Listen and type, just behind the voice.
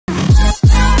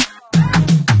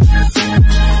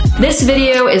This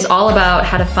video is all about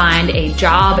how to find a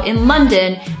job in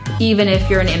London, even if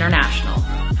you're an international.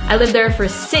 I lived there for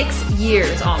 6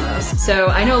 years almost, so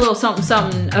I know a little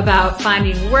something about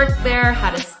finding work there,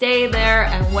 how to stay there,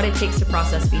 and what it takes to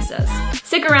process visas.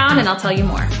 Stick around and I'll tell you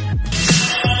more.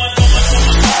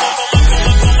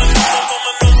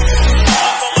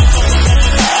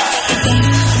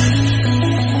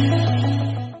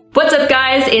 What's up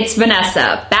guys, it's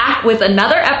Vanessa, back with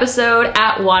another episode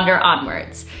at Wander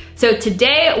Onwards. So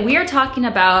today we are talking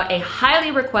about a highly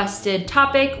requested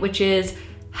topic, which is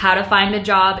how to find a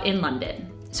job in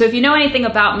London. So if you know anything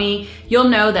about me, you'll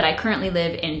know that I currently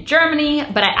live in Germany,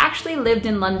 but I actually lived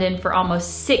in London for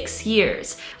almost 6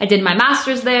 years. I did my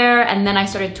master's there, and then I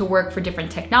started to work for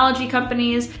different technology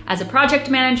companies as a project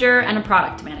manager and a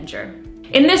product manager.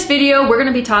 In this video, we're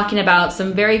gonna be talking about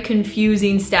some very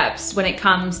confusing steps when it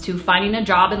comes to finding a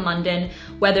job in London,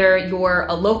 whether you're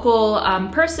a local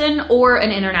person or an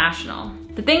international.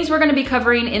 The things we're gonna be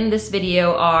covering in this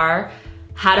video are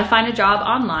how to find a job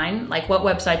online, like what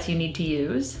websites you need to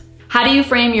use. How do you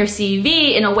frame your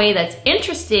CV in a way that's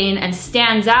interesting and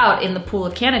stands out in the pool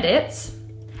of candidates?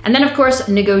 And then of course,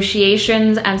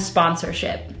 negotiations and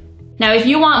sponsorship. Now, if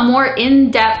you want more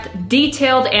in-depth,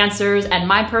 detailed answers and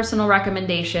my personal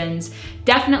recommendations,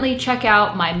 definitely check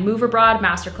out my Move Abroad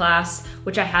Masterclass,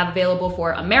 which I have available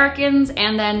for Americans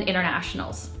and then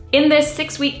internationals. In this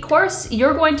 6-week course,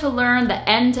 you're going to learn the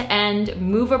end-to-end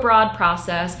Move Abroad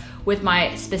process with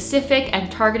my specific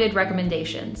and targeted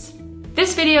recommendations.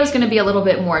 This video is going to be a little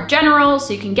bit more general,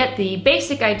 so you can get the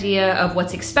basic idea of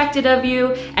what's expected of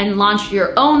you and launch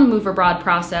your own Move Abroad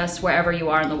process wherever you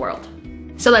are in the world.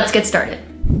 So let's get started.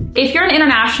 If you're an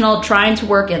international trying to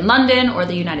work in London or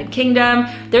the United Kingdom,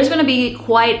 there's going to be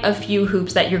quite a few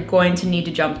hoops that you're going to need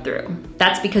to jump through.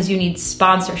 That's because you need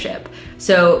sponsorship.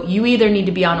 So you either need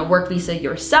to be on a work visa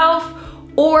yourself,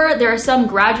 or there are some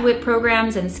graduate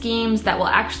programs and schemes that will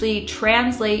actually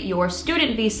translate your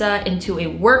student visa into a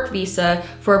work visa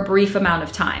for a brief amount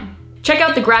of time. Check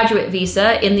out the graduate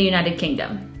visa in the United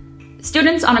Kingdom.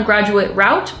 Students on a graduate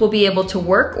route will be able to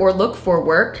work or look for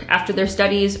work after their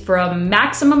studies for a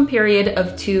maximum period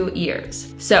of 2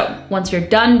 years. So once you're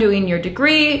done doing your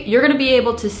degree, you're gonna be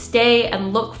able to stay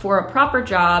and look for a proper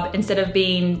job instead of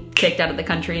being kicked out of the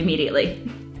country immediately.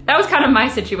 That was kind of my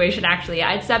situation actually.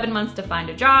 I had 7 months to find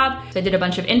a job, so I did a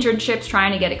bunch of internships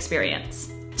trying to get experience.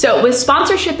 So with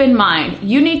sponsorship in mind,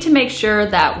 you need to make sure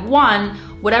that one,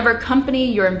 whatever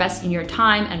company you're investing your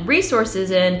time and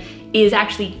resources in is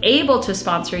actually able to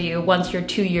sponsor you once your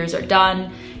 2 years are done.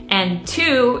 And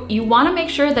two, you wanna make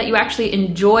sure that you actually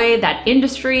enjoy that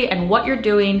industry and what you're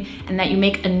doing and that you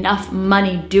make enough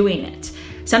money doing it.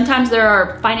 Sometimes there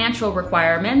are financial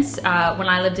requirements. When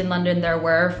I lived in London, there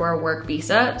were for a work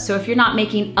visa. So if you're not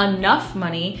making enough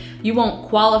money, you won't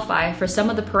qualify for some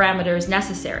of the parameters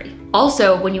necessary.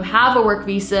 Also, when you have a work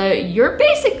visa, you're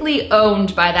basically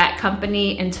owned by that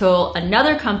company until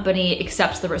another company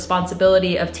accepts the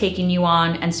responsibility of taking you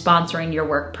on and sponsoring your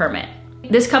work permit.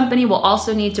 This company will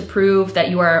also need to prove that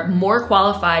you are more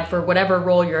qualified for whatever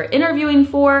role you're interviewing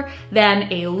for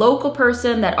than a local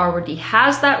person that already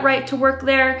has that right to work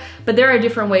there, but there are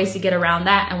different ways to get around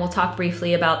that, and we'll talk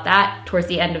briefly about that towards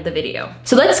the end of the video.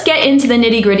 So let's get into the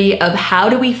nitty-gritty of how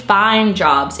do we find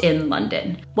jobs in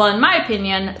London. Well, in my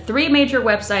opinion, 3 major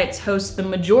websites host the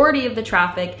majority of the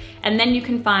traffic, and then you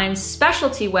can find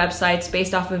specialty websites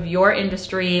based off of your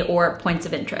industry or points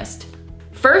of interest.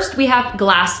 First, we have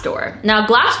Glassdoor. Now,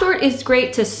 Glassdoor is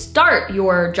great to start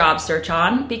your job search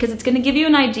on because it's gonna give you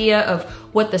an idea of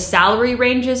what the salary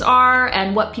ranges are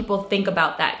and what people think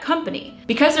about that company.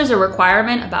 Because there's a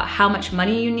requirement about how much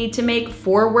money you need to make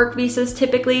for work visas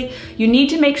typically, you need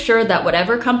to make sure that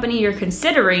whatever company you're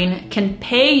considering can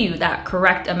pay you that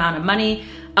correct amount of money.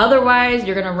 Otherwise,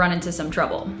 you're gonna run into some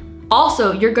trouble.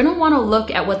 Also, you're gonna wanna look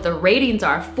at what the ratings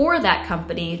are for that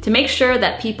company to make sure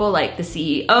that people like the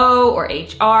CEO or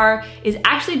HR is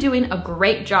actually doing a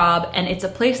great job and it's a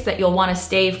place that you'll wanna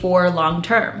stay for long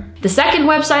term. The second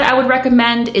website I would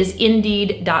recommend is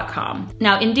Indeed.com.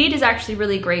 Now, Indeed is actually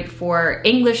really great for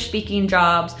English speaking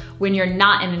jobs when you're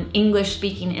not in an English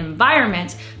speaking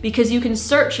environment because you can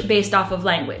search based off of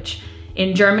language.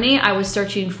 In Germany, I was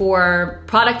searching for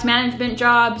product management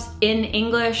jobs in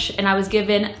English and I was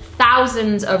given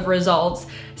thousands of results,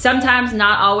 sometimes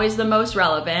not always the most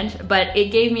relevant, but it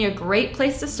gave me a great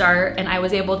place to start and I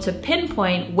was able to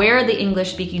pinpoint where the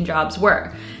English speaking jobs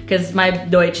were because my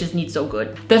Deutsch is not so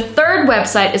good. The third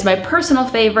website is my personal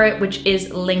favorite, which is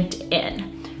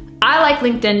LinkedIn. I like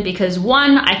LinkedIn because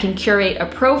one, I can curate a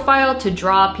profile to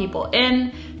draw people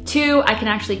in. 2, I can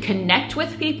actually connect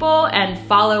with people and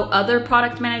follow other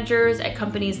product managers at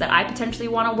companies that I potentially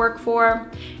want to work for.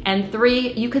 And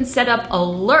 3, you can set up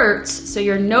alerts so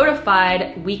you're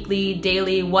notified weekly,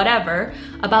 daily, whatever,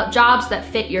 about jobs that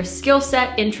fit your skill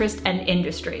set, interest, and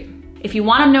industry. If you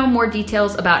want to know more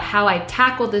details about how I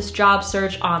tackle this job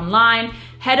search online,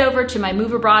 head over to my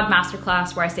Move Abroad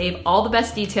Masterclass where I save all the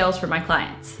best details for my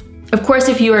clients. Of course,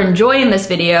 if you are enjoying this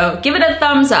video, give it a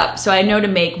thumbs up so I know to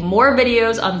make more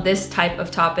videos on this type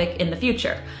of topic in the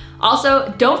future.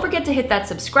 Also, don't forget to hit that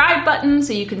subscribe button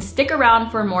so you can stick around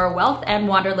for more Wealth and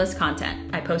Wanderlust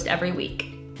content I post every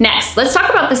week. Next, let's talk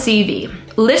about the CV.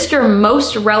 List your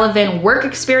most relevant work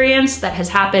experience that has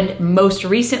happened most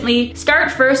recently.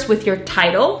 Start first with your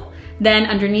title, then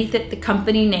underneath it, the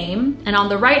company name, and on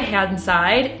the right-hand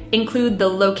side, include the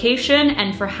location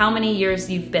and for how many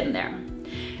years you've been there.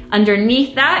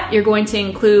 Underneath that, you're going to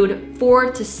include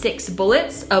 4 to 6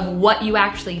 bullets of what you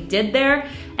actually did there,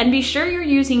 and be sure you're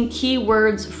using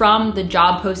keywords from the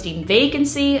job posting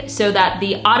vacancy so that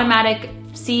the automatic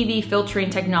CV filtering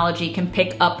technology can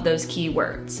pick up those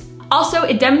keywords. Also,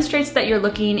 it demonstrates that you're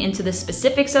looking into the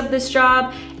specifics of this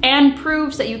job and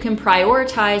proves that you can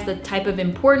prioritize the type of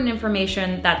important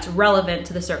information that's relevant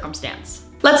to the circumstance.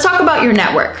 Let's talk about your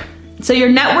network. So your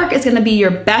network is going to be your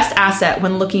best asset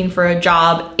when looking for a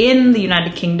job in the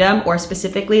United Kingdom, or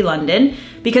specifically London,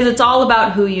 because it's all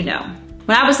about who you know.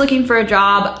 When I was looking for a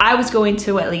job, I was going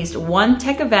to at least one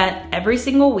tech event every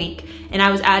single week, and I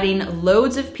was adding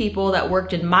loads of people that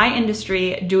worked in my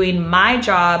industry doing my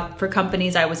job for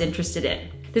companies I was interested in.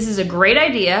 This is a great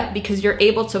idea because you're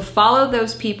able to follow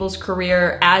those people's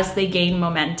career as they gain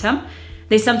momentum.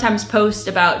 They sometimes post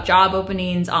about job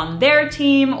openings on their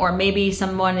team, or maybe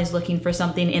someone is looking for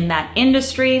something in that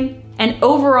industry. And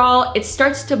overall, it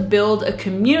starts to build a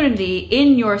community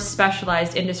in your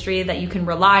specialized industry that you can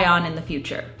rely on in the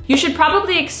future. You should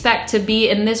probably expect to be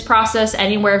in this process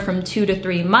anywhere from 2 to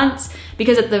 3 months,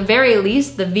 because at the very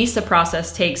least, the visa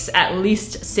process takes at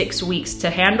least 6 weeks to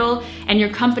handle, and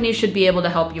your company should be able to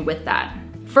help you with that.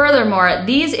 Furthermore,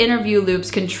 these interview loops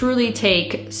can truly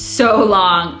take so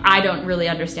long, I don't really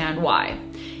understand why.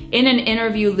 In an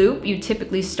interview loop, you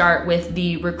typically start with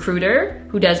the recruiter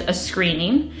who does a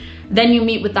screening, then you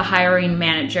meet with the hiring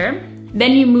manager,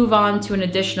 then you move on to an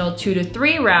additional 2 to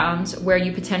 3 rounds where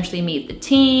you potentially meet the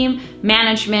team,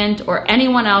 management, or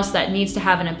anyone else that needs to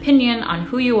have an opinion on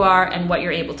who you are and what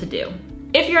you're able to do.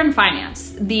 If you're in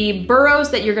finance, the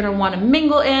boroughs that you're going to want to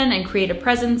mingle in and create a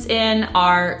presence in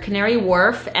are Canary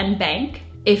Wharf and Bank.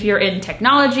 If you're in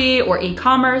technology or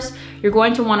e-commerce, you're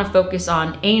going to want to focus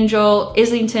on Angel,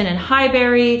 Islington and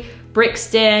Highbury,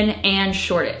 Brixton, and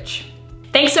Shoreditch.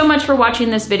 Thanks so much for watching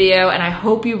this video, and I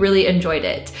hope you really enjoyed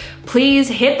it. Please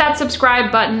hit that subscribe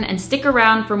button and stick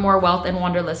around for more Wealth and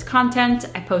Wanderlust content.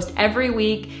 I post every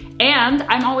week, and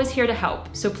I'm always here to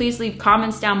help. So please leave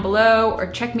comments down below or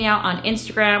check me out on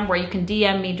Instagram where you can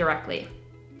DM me directly.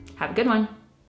 Have a good one.